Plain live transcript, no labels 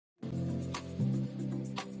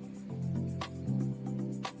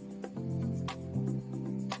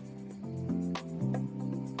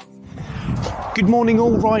Good morning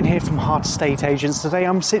all, Ryan here from HAART Estate Agents. Today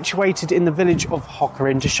I'm situated in the village of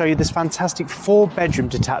Hockerin to show you this fantastic 4-bedroom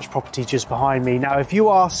detached property just behind me. Now if you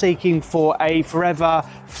are seeking for a forever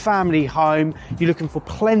family home, you're looking for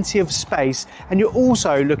plenty of space and you're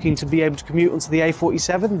also looking to be able to commute onto the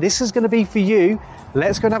A47, this is going to be for you.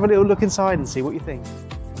 Let's go and have a little look inside and see what you think.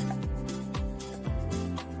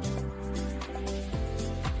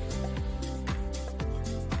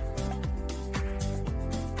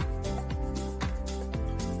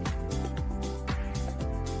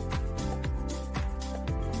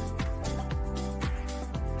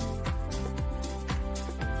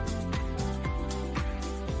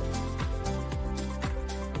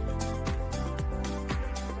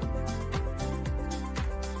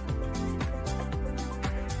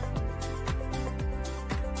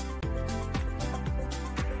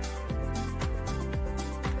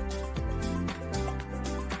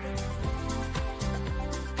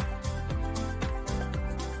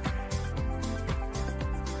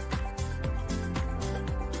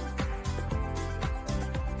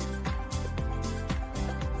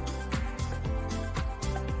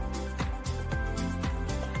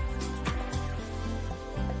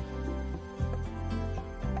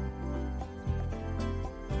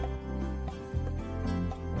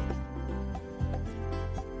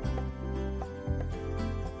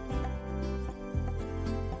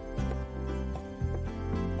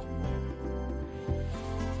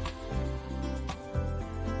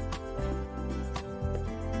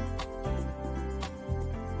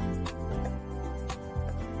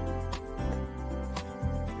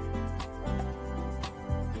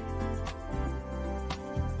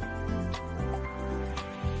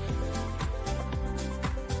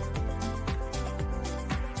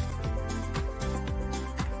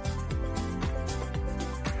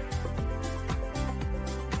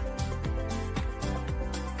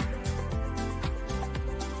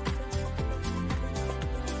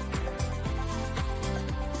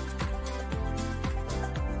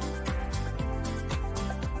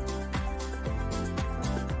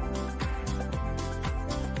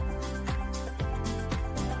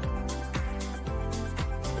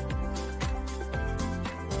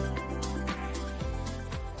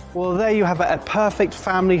 Well, there you have it, a perfect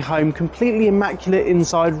family home, completely immaculate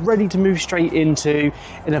inside, ready to move straight into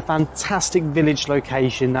in a fantastic village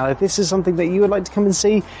location. Now, if this is something that you would like to come and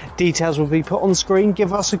see, details will be put on screen.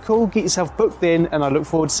 Give us a call, get yourself booked in, and I look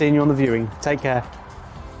forward to seeing you on the viewing. Take care.